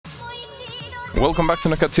Welcome back to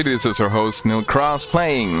Knockout City. This is our host KnilX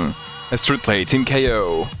playing a Street Play Team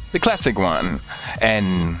KO, the classic one.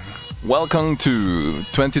 And welcome to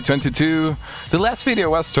 2022. The last video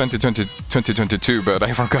was 2022, but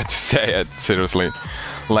I forgot to say it, seriously.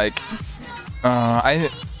 Like,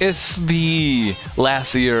 it's the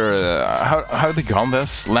last year, how they call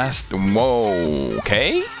this? Whoa,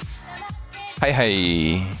 okay?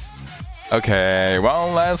 Hi. Okay,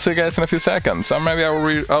 well, I'll see you guys in a few seconds, or maybe I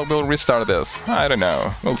will restart this. I don't know,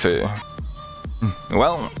 we'll see.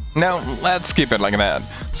 Well, no, let's keep it like that.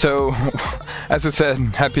 So, as I said,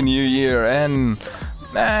 Happy New Year, and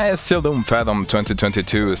I still don't fathom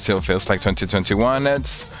 2022, it still feels like 2021.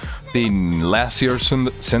 It's the last year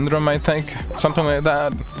syndrome, I think, something like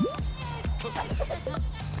that.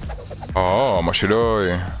 Oh,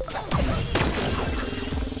 Moshiroi.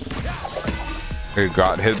 We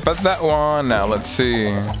got hit by that one. Now let's see.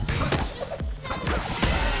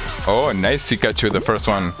 Oh, nice Pikachu, the first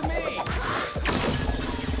one.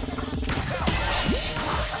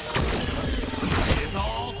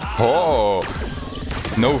 Oh,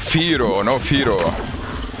 no Firo, no Firo.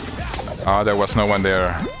 Ah, there was no one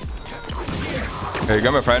there. Here you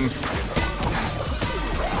go, my friend.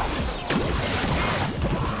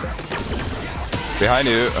 Behind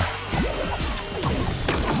you.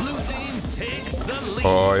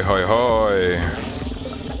 Hoi, hoi, hoi.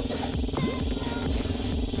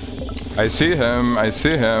 I see him, I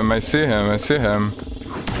see him, I see him, I see him.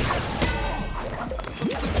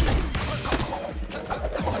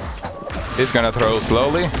 He's gonna throw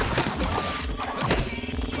slowly.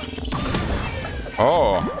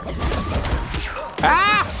 Oh.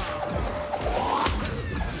 Ah!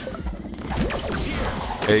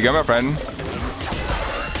 Here you go, my friend.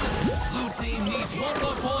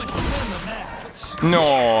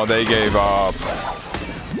 No, they gave up.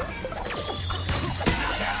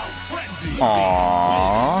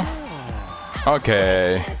 Aww.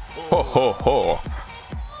 Okay. Ho ho ho.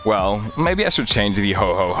 Well, maybe I should change the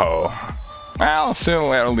ho ho ho. Well,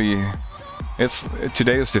 so early.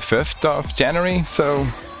 Today is the 5th of January, so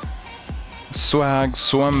Swag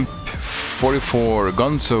Swamp 44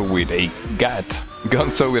 Gonzo with a gat.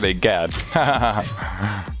 Gonzo with a gat.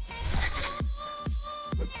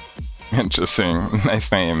 Interesting,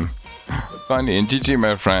 nice name. Funny, and GG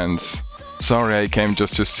my friends. Sorry I came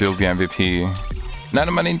just to steal the MVP.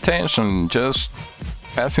 Not my intention, just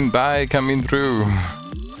passing by, coming through.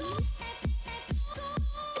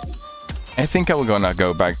 I think I will gonna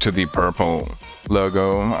go back to the purple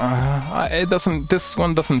logo. This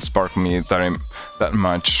one doesn't spark me that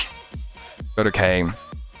much. But okay.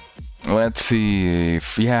 Let's see,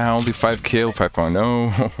 yeah, only 5 kill,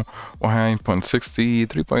 5.0, 1.60,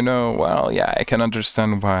 3.0, well, yeah, I can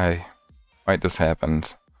understand why this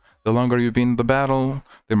happened. The longer you've been in the battle,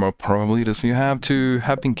 the more probabilities you have to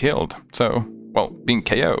have been killed. So, well, being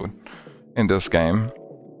KO'd in this game.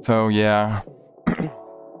 So, yeah.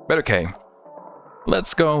 But okay,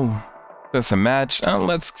 let's go. There's a match, and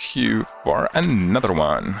let's queue for another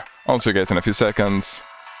one. I'll see you guys in a few seconds,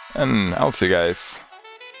 and I'll see you guys.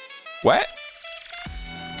 What?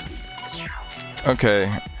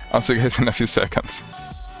 Okay, I'll see you guys in a few seconds.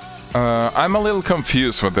 I'm a little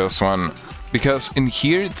confused with this one, because in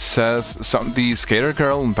here it says the skater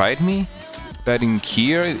girl invited me, but in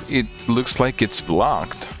here it looks like it's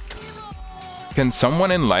blocked. Can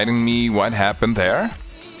someone enlighten me what happened there?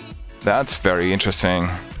 That's very interesting.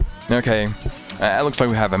 Okay, it looks like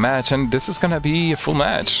we have a match, and this is gonna be a full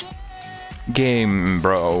match. Game,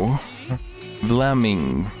 bro.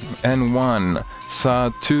 Vlaming N1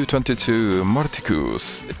 Saw 222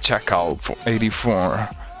 Morticus Chacal 84.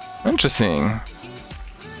 Interesting.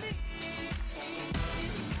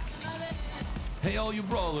 Hey, all you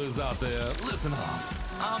brawlers out there, listen up.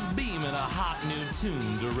 I'm beaming a hot new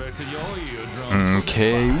tune direct to your eardrums.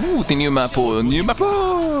 Okay, ooh, the new map, new map.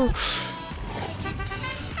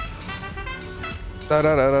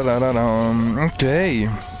 Okay,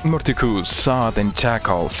 Morticus, Sod, and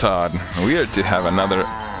Chacal, Sod. Weird to have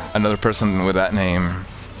another person with that name.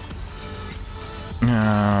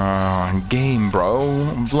 Game,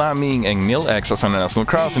 bro. Vlaming and KnilX as an national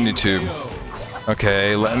cross on YouTube.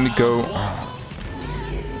 Okay, let me go.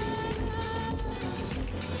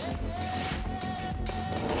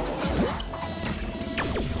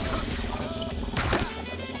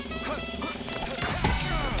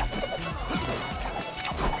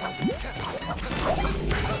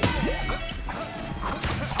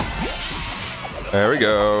 There we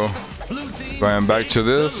go. Going back to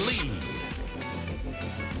this.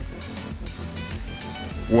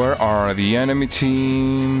 Where are the enemy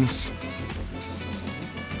teams?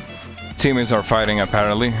 Teammates are fighting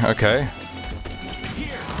apparently. Okay.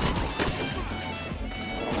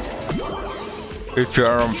 If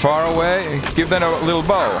you're far away, give them a little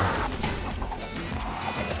bow.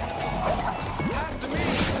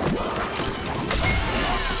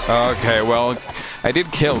 Okay, well, I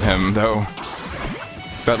did kill him though.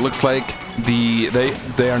 But looks like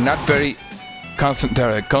they are not very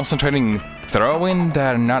they're concentrating throwing,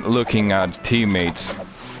 they're not looking at teammates.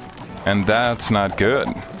 And that's not good.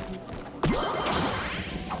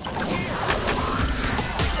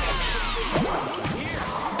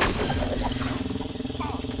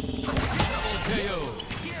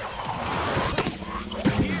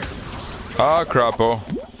 Ah, crapo.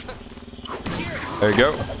 There you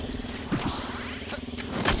go.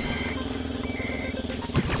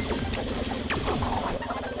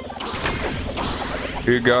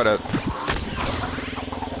 You got it.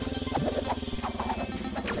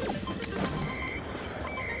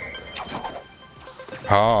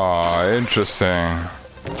 Ah, interesting.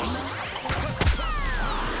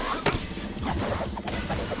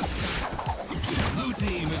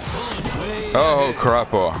 Oh,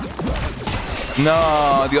 crapo.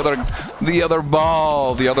 No, the other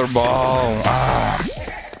ball. Ah.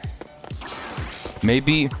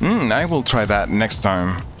 Maybe, I will try that next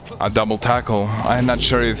time. A double tackle. I'm not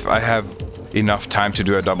sure if I have enough time to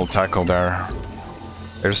do a double tackle there.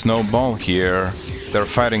 There's no ball here. They're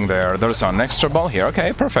fighting there. There's an extra ball here.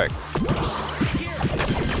 Okay, perfect.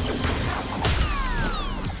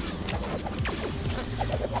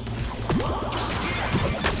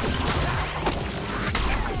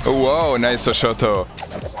 Whoa, nice Oshoto.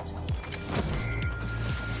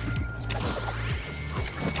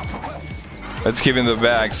 Let's give him the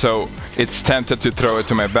bag, so it's tempted to throw it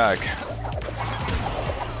to my back.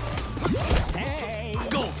 Hey,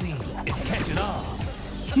 gold team, it's catching on.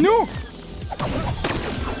 No!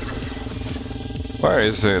 Where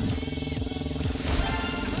is it?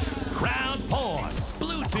 Round point,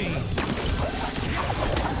 blue team.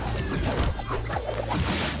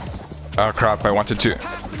 Oh crap, I wanted to.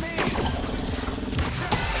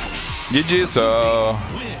 GG, so.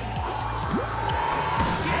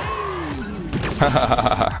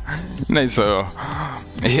 Nice, so.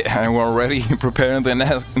 Yeah, we're already preparing the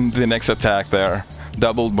next attack there.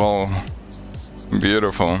 Double ball.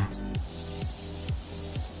 Beautiful.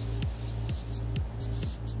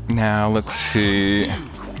 Now, let's see.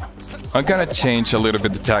 I'm gonna change a little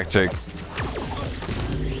bit the tactic.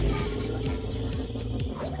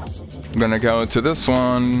 I'm gonna go to this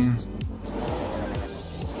one.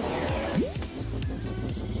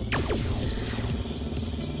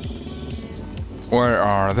 Where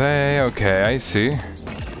are they? Okay, I see.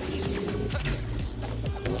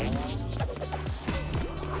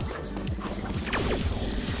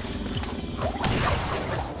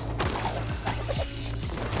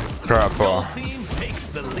 Crap. Gold team takes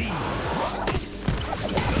the lead.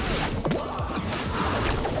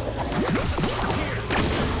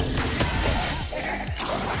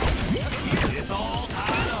 It's all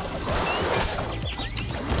tied up.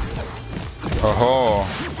 Oh.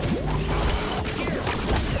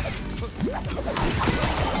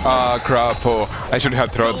 Ah, crap. Oh, I should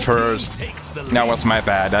have thrown it first. That was my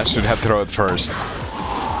bad. I should have thrown it first.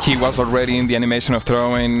 He was already in the animation of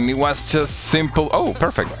throwing. It was just simple. Oh,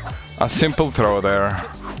 perfect. A simple throw there.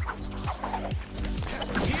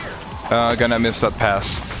 Gonna miss that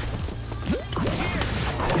pass.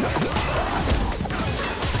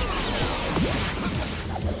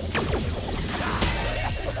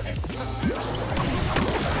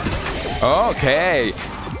 Okay.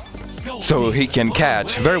 So he can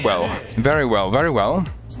catch. Very well. Very well. Very well.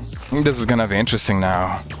 This is gonna be interesting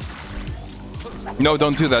now. No,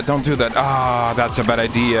 don't do that. Don't do that. Ah, that's a bad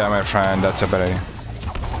idea, my friend. That's a bad idea.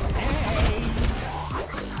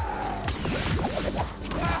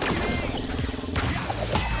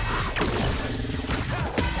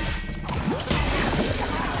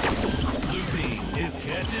 Blue team is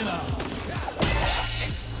catching up.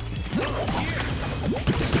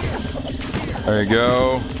 There you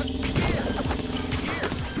go.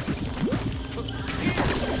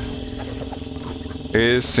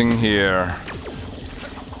 Is in here.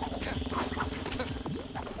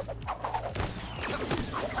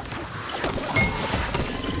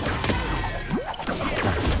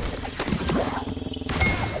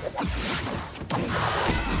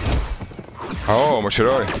 Oh,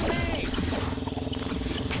 Moshiroi.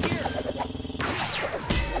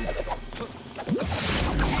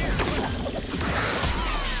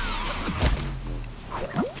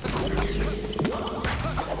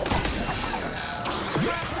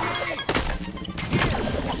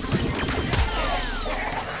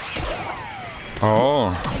 Oh.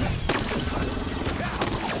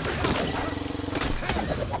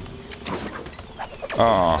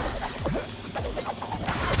 Oh.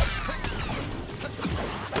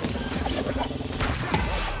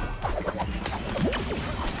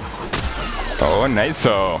 Oh, nice.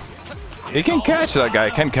 So he can catch, that guy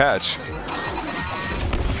can catch.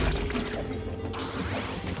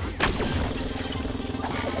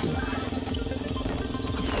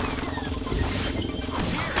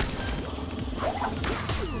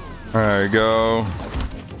 There we go.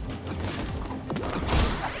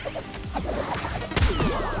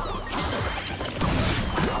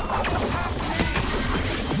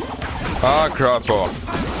 Ah, crap.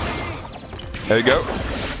 There you go.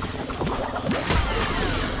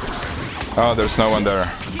 Oh, there's no one there.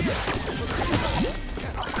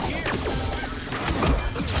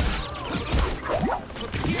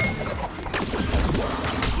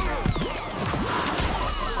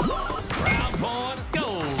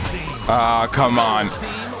 Ah, come on.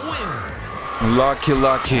 Lucky,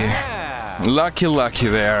 lucky. Lucky, lucky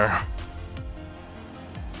there.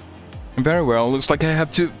 Very well, looks like I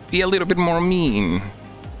have to be a little bit more mean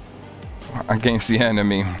against the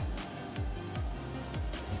enemy.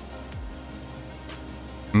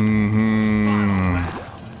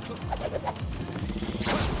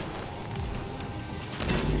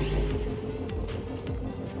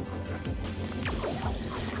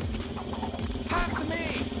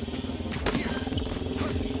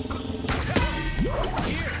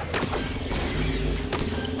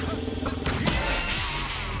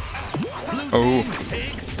 Oh,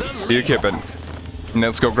 you keep it.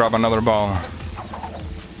 Let's go grab another ball.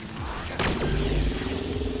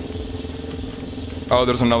 Oh,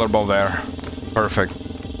 there's another ball there. Perfect.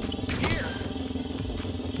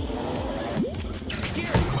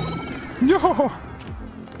 Yo!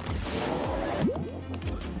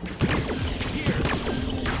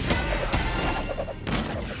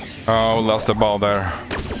 Oh, lost the ball there.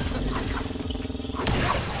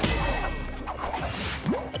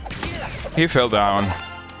 He fell down.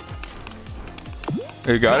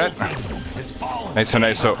 You got it? Nice,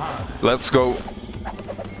 nice. So let's go.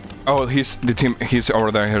 Oh, he's the team. He's over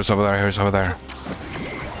there. He's over there. He's over there.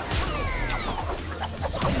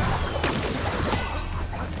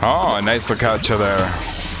 Oh, nice to catch there.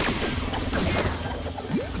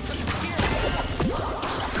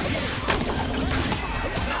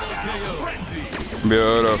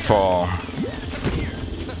 Beautiful.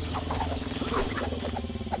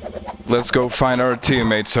 Let's go find our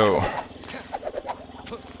teammate. So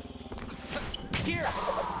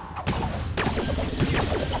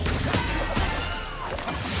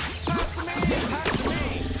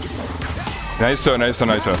nice, so nice, so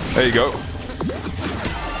nice. So there you go.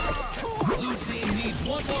 Blue team needs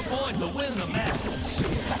one more point to win the match.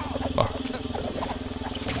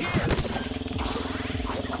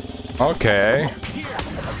 Oh. Okay.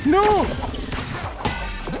 No.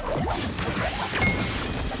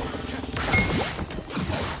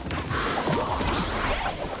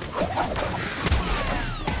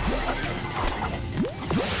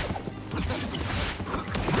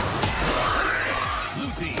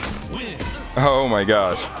 Oh my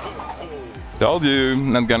gosh. Told you,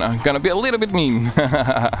 I'm gonna be a little bit mean.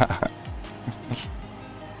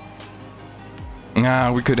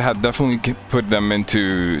 We could have definitely put them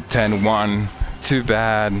into 10-1. Too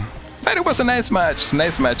bad. But it was a nice match.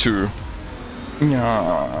 Nice match too.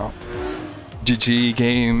 Yeah. GG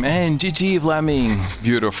game and GG Fleming.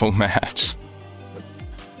 Beautiful match.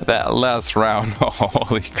 That last round,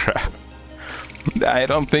 holy crap. I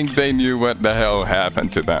don't think they knew what the hell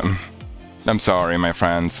happened to them. I'm sorry, my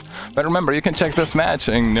friends. But remember, you can check this match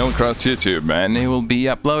in KnilX YouTube, and it will be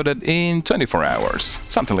uploaded in 24 hours.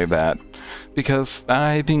 Something like that. Because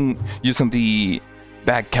I've been using the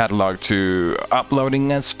back catalog to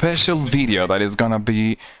uploading a special video that is gonna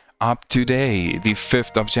be up today, the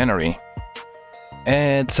 5th of January.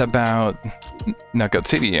 It's about Knockout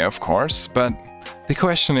City, of course, but the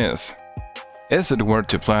question is it worth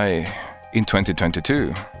to play in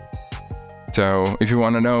 2022? So, if you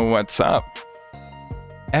want to know what's up,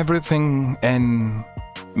 everything, and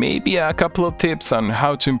maybe a couple of tips on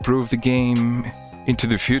how to improve the game into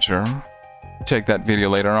the future, check that video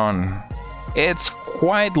later on. It's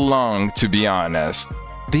quite long, to be honest.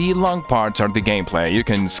 The long parts are the gameplay, you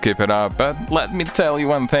can skip it up, but let me tell you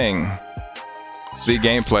one thing. The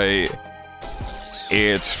gameplay,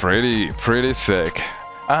 it's pretty sick.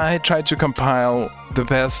 I tried to compile the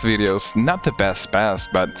best videos, not the best,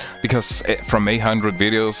 but because from 800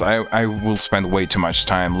 videos I will spend way too much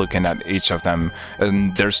time looking at each of them,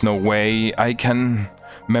 and there's no way I can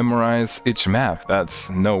memorize each map. That's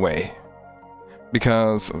no way.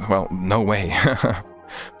 Because, well, no way.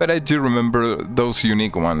 But I do remember those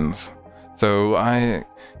unique ones. So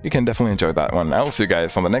you can definitely enjoy that one. I'll see you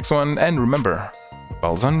guys on the next one, and remember,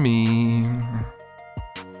 balls on me.